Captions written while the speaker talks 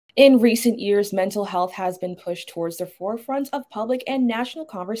In recent years, mental health has been pushed towards the forefront of public and national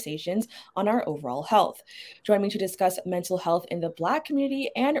conversations on our overall health. Joining me to discuss mental health in the Black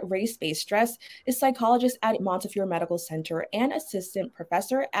community and race based stress is psychologist at Montefiore Medical Center and assistant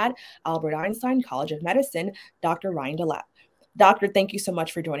professor at Albert Einstein College of Medicine, Dr. Ryan DeLapp. Doctor, thank you so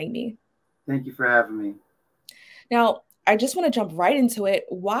much for joining me. Thank you for having me. Now, I just want to jump right into it.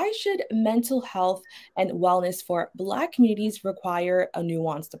 Why should mental health and wellness for Black communities require a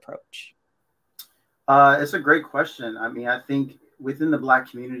nuanced approach? It's a great question. I mean, I think within the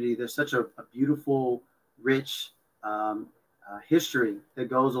Black community, there's such a beautiful, rich history that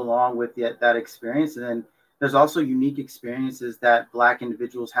goes along with that experience. And then there's also unique experiences that Black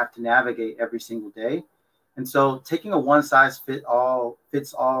individuals have to navigate every single day. And so taking a one-size-fits-all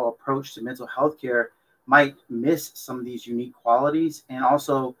approach to mental health care might miss some of these unique qualities and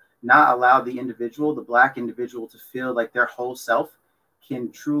also not allow the Black individual, to feel like their whole self can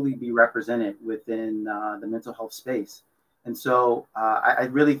truly be represented within the mental health space. And so I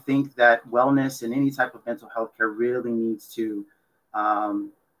really think that wellness and any type of mental health care really needs to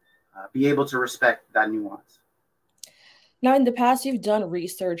be able to respect that nuance. Now, in the past, you've done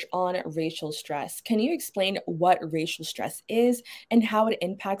research on racial stress. Can you explain what racial stress is and how it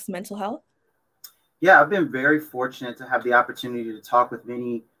impacts mental health? Yeah, I've been very fortunate to have the opportunity to talk with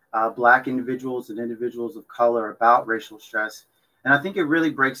many Black individuals and individuals of color about racial stress. And I think it really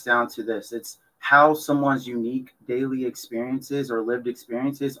breaks down to this. It's how someone's unique daily experiences or lived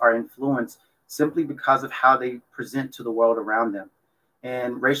experiences are influenced simply because of how they present to the world around them.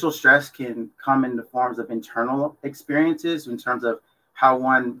 And racial stress can come in the forms of internal experiences in terms of how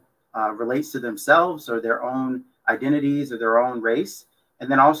one relates to themselves or their own identities or their own race. And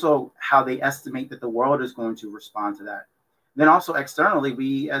then also how they estimate that the world is going to respond to that. Then also externally,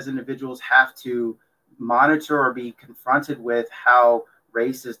 we as individuals have to monitor or be confronted with how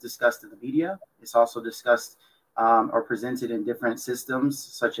race is discussed in the media. It's also discussed or presented in different systems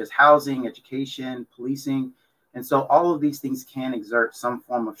such as housing, education, policing. And so all of these things can exert some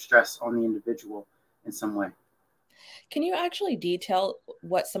form of stress on the individual in some way. Can you actually detail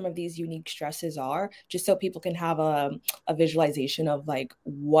what some of these unique stresses are, just so people can have a visualization of like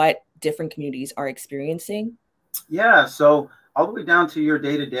what different communities are experiencing? Yeah, so all the way down to your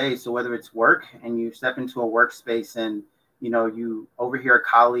day to day. So whether it's work and you step into a workspace and you overhear a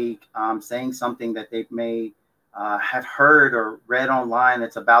colleague saying something that they may have heard or read online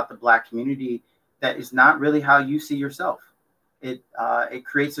that's about the Black community that is not really how you see yourself. It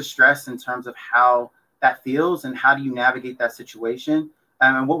creates a stress in terms of how that feels and how do you navigate that situation.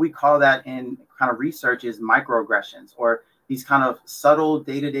 And what we call that in kind of research is microaggressions, or these kind of subtle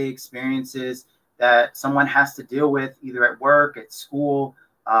day-to-day experiences that someone has to deal with either at work, at school,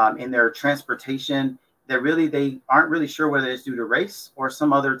 in their transportation, that really they aren't really sure whether it's due to race or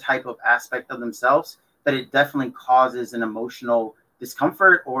some other type of aspect of themselves, but it definitely causes an emotional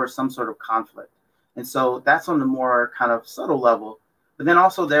discomfort or some sort of conflict. And so that's on the more kind of subtle level. But then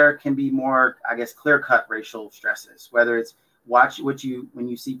also there can be more, I guess, clear-cut racial stresses, whether it's when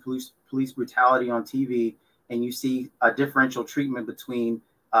you see police brutality on TV and you see a differential treatment between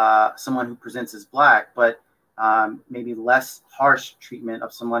someone who presents as Black, but maybe less harsh treatment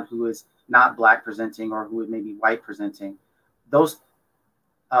of someone who is not Black presenting or who is maybe white presenting. Those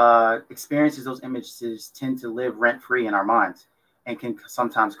experiences, those images tend to live rent-free in our minds and can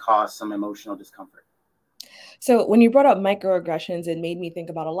sometimes cause some emotional discomfort. So when you brought up microaggressions, it made me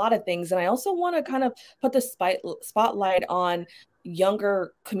think about a lot of things. And I also want to kind of put the spotlight on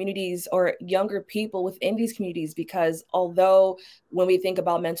younger communities or younger people within these communities, because although when we think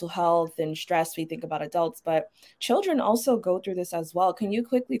about mental health and stress, we think about adults, but children also go through this as well. Can you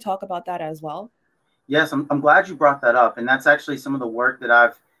quickly talk about that as well? Yes, I'm glad you brought that up. And that's actually some of the work that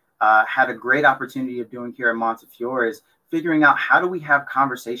I've had a great opportunity of doing here at Montefiore, is figuring out how do we have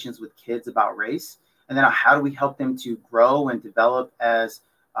conversations with kids about race, and then how do we help them to grow and develop as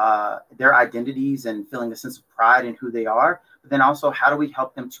their identities and feeling a sense of pride in who they are. But then also, how do we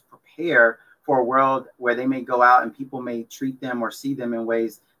help them to prepare for a world where they may go out and people may treat them or see them in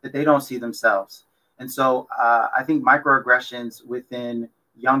ways that they don't see themselves. And so I think microaggressions within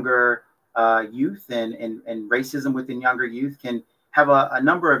younger youth and racism within younger youth can have a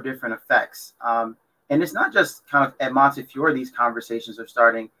number of different effects. And it's not just kind of at Montefiore these conversations are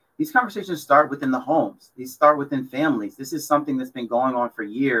starting. These conversations start within the homes. These start within families. This is something that's been going on for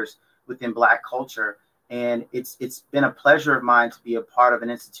years within Black culture. And it's been a pleasure of mine to be a part of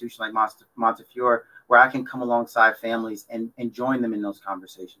an institution like Montefiore, where I can come alongside families and join them in those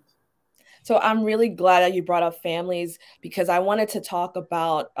conversations. So I'm really glad that you brought up families because I wanted to talk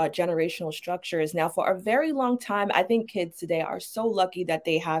about generational structures. Now, for a very long time, I think kids today are so lucky that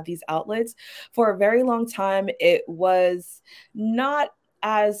they have these outlets. For a very long time, it was not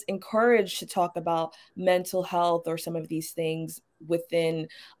as encouraged to talk about mental health or some of these things within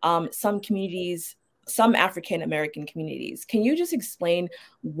some communities, some African American communities. Can you just explain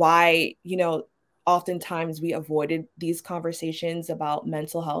why, oftentimes we avoided these conversations about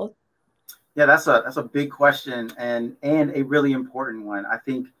mental health? Yeah, that's a big question and a really important one. I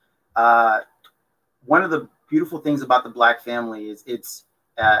think uh, one of the beautiful things about the Black family is it's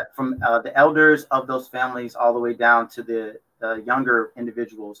from the elders of those families all the way down to the younger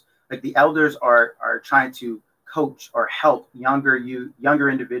individuals. Like the elders are trying to coach or help younger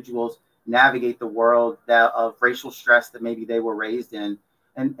individuals navigate the world of racial stress that maybe they were raised in.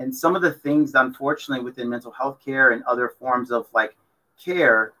 And some of the things, unfortunately, within mental health care and other forms of like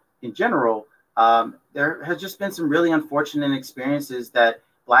care in general, there has just been some really unfortunate experiences that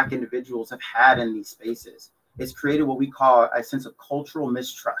Black individuals have had in these spaces. It's created what we call a sense of cultural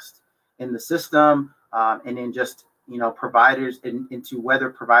mistrust in the system, and in just providers, into whether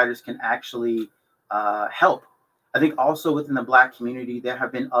providers can actually help. I think also within the Black community, there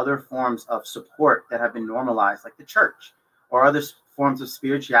have been other forms of support that have been normalized, like the church or other forms of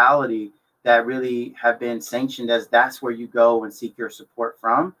spirituality that really have been sanctioned as that's where you go and seek your support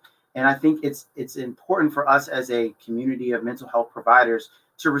from. And I think it's important for us as a community of mental health providers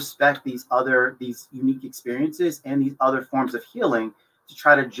to respect these unique experiences and these other forms of healing, to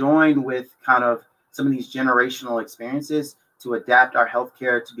try to join with kind of some of these generational experiences to adapt our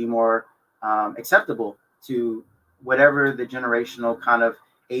healthcare to be more acceptable to whatever the generational kind of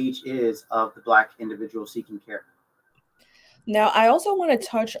age is of the Black individual seeking care. Now, I also want to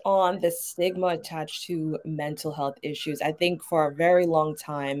touch on the stigma attached to mental health issues. I think for a very long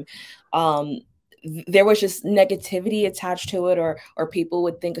time, um, there was just negativity attached to it, or people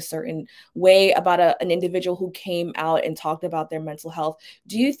would think a certain way about an individual who came out and talked about their mental health.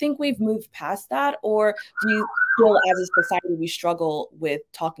 Do you think we've moved past that, or do you feel as a society we struggle with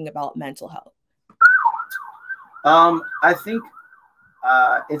talking about mental health? I think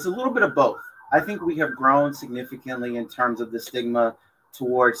it's a little bit of both. I think we have grown significantly in terms of the stigma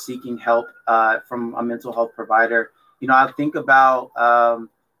towards seeking help from a mental health provider. I think about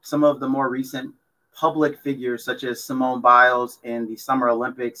some of the more recent public figures, such as Simone Biles in the Summer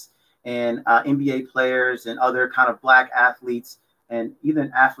Olympics, and NBA players and other kind of Black athletes, and even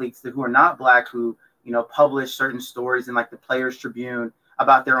athletes who are not Black, who publish certain stories in like the Players Tribune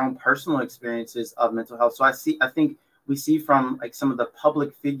about their own personal experiences of mental health. So I think we see from like some of the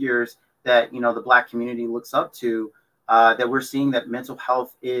public figures that the Black community looks up to, that we're seeing that mental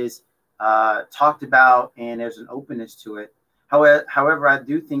health is talked about and there's an openness to it. However, I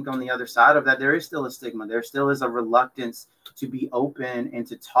do think on the other side of that, there is still a stigma. There still is a reluctance to be open and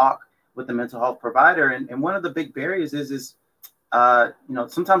to talk with the mental health provider. And one of the big barriers is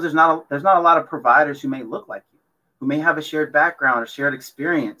sometimes there's not a lot of providers who may look like you, who may have a shared background, a shared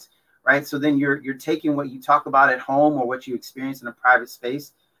experience, right? So then you're taking what you talk about at home or what you experience in a private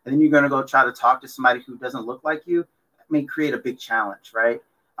space, and then you're going to go try to talk to somebody who doesn't look like you. That may create a big challenge, right?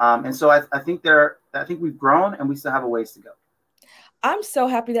 And so I think we've grown and we still have a ways to go. I'm so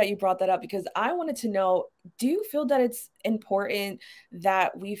happy that you brought that up because I wanted to know, do you feel that it's important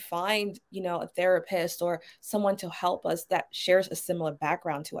that we find, a therapist or someone to help us that shares a similar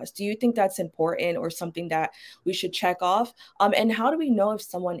background to us? Do you think that's important or something that we should check off? And how do we know if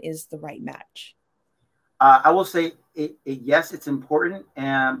someone is the right match? I will say, yes, it's important,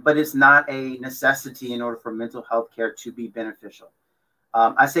 but it's not a necessity in order for mental health care to be beneficial.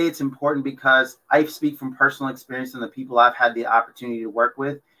 I say it's important because I speak from personal experience and the people I've had the opportunity to work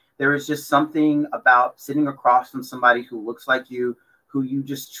with. There is just something about sitting across from somebody who looks like you, who you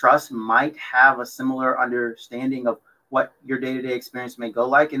just trust might have a similar understanding of what your day-to-day experience may go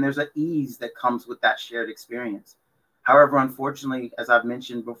like. And there's an ease that comes with that shared experience. However, unfortunately, as I've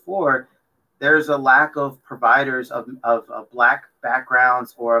mentioned before, there's a lack of providers of Black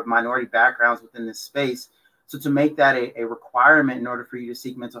backgrounds or of minority backgrounds within this space. So to make that a requirement in order for you to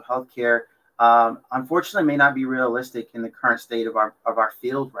seek mental health care, unfortunately, may not be realistic in the current state of our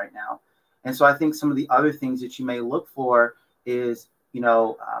field right now. And so I think some of the other things that you may look for is,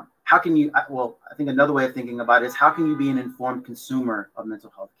 how can you, well, I think another way of thinking about it is how can you be an informed consumer of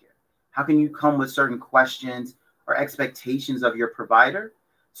mental health care? How can you come with certain questions or expectations of your provider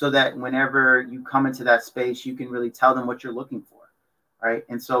so that whenever you come into that space, you can really tell them what you're looking for? Right.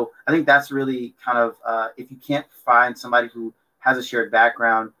 And so I think that's really kind of, if you can't find somebody who has a shared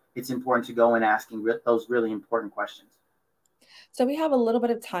background, it's important to go in asking those really important questions. So we have a little bit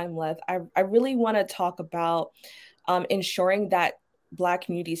of time left. I really want to talk about ensuring that Black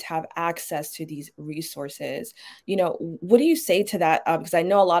communities have access to these resources. What do you say to that? Because I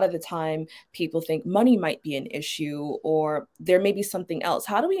know a lot of the time people think money might be an issue or there may be something else.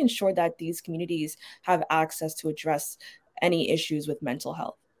 How do we ensure that these communities have access to address any issues with mental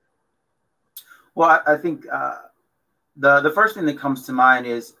health? Well, I think the first thing that comes to mind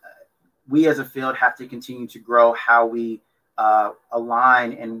is we as a field have to continue to grow how we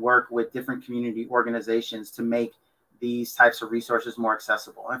align and work with different community organizations to make these types of resources more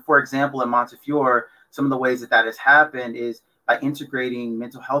accessible. And for example, in Montefiore, some of the ways that has happened is by integrating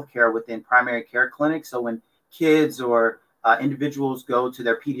mental health care within primary care clinics. So when kids or individuals go to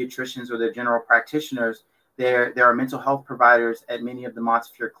their pediatricians or their general practitioners, there are mental health providers at many of the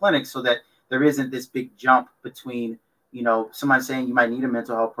Montefiore clinics, so that there isn't this big jump between, somebody saying you might need a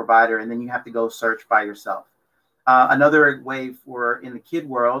mental health provider and then you have to go search by yourself. Another way in the kid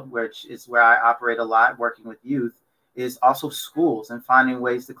world, which is where I operate a lot, working with youth, is also schools and finding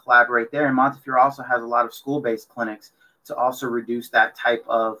ways to collaborate there. And Montefiore also has a lot of school-based clinics to also reduce that type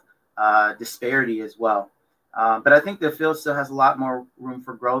of disparity as well. But I think the field still has a lot more room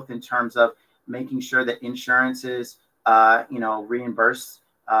for growth in terms of making sure that insurances, reimburse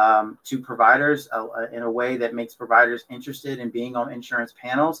to providers in a way that makes providers interested in being on insurance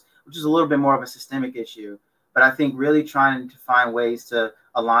panels, which is a little bit more of a systemic issue. But I think really trying to find ways to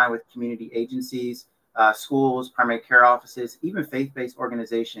align with community agencies, schools, primary care offices, even faith-based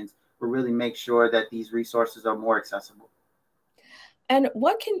organizations will really make sure that these resources are more accessible. And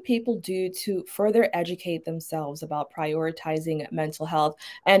what can people do to further educate themselves about prioritizing mental health?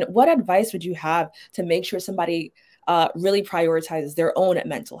 And what advice would you have to make sure somebody really prioritizes their own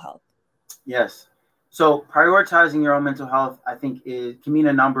mental health? Yes. So prioritizing your own mental health, I think, can mean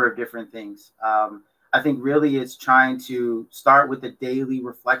a number of different things. I think really it's trying to start with a daily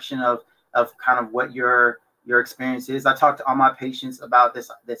reflection of kind of what your experience is. I talk to all my patients about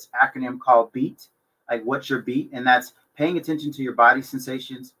this acronym called BEAT, like what's your beat? And that's paying attention to your body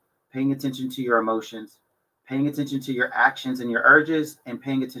sensations, paying attention to your emotions, paying attention to your actions and your urges, and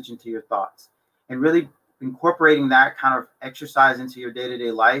paying attention to your thoughts. And really incorporating that kind of exercise into your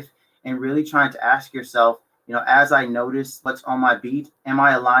day-to-day life and really trying to ask yourself, as I notice what's on my beat, am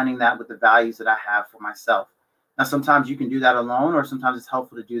I aligning that with the values that I have for myself? Now, sometimes you can do that alone, or sometimes it's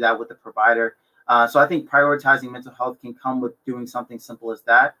helpful to do that with a provider. So I think prioritizing mental health can come with doing something simple as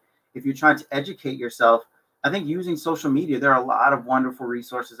that. If you're trying to educate yourself, I think using social media, there are a lot of wonderful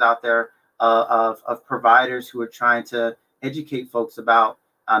resources out there of providers who are trying to educate folks about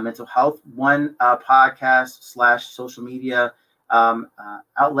mental health. One podcast/social media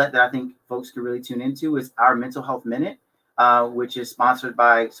outlet that I think folks could really tune into is our Mental Health Minute, which is sponsored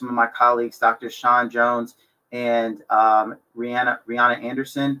by some of my colleagues, Dr. Sean Jones and Rihanna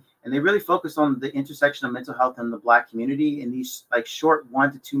Anderson. And they really focus on the intersection of mental health and the Black community in these like short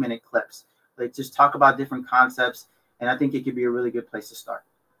 1 to 2 minute clips. They just talk about different concepts. And I think it could be a really good place to start.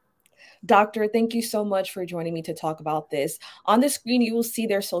 Doctor, thank you so much for joining me to talk about this. On the screen, you will see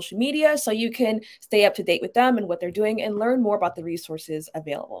their social media, so you can stay up to date with them and what they're doing and learn more about the resources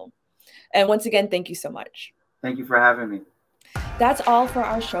available. And once again, thank you so much. Thank you for having me. That's all for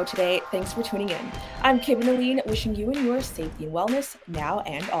our show today. Thanks for tuning in. I'm Kibin Alleyne, wishing you and yours safety and wellness now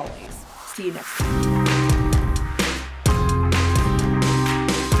and always. See you next time.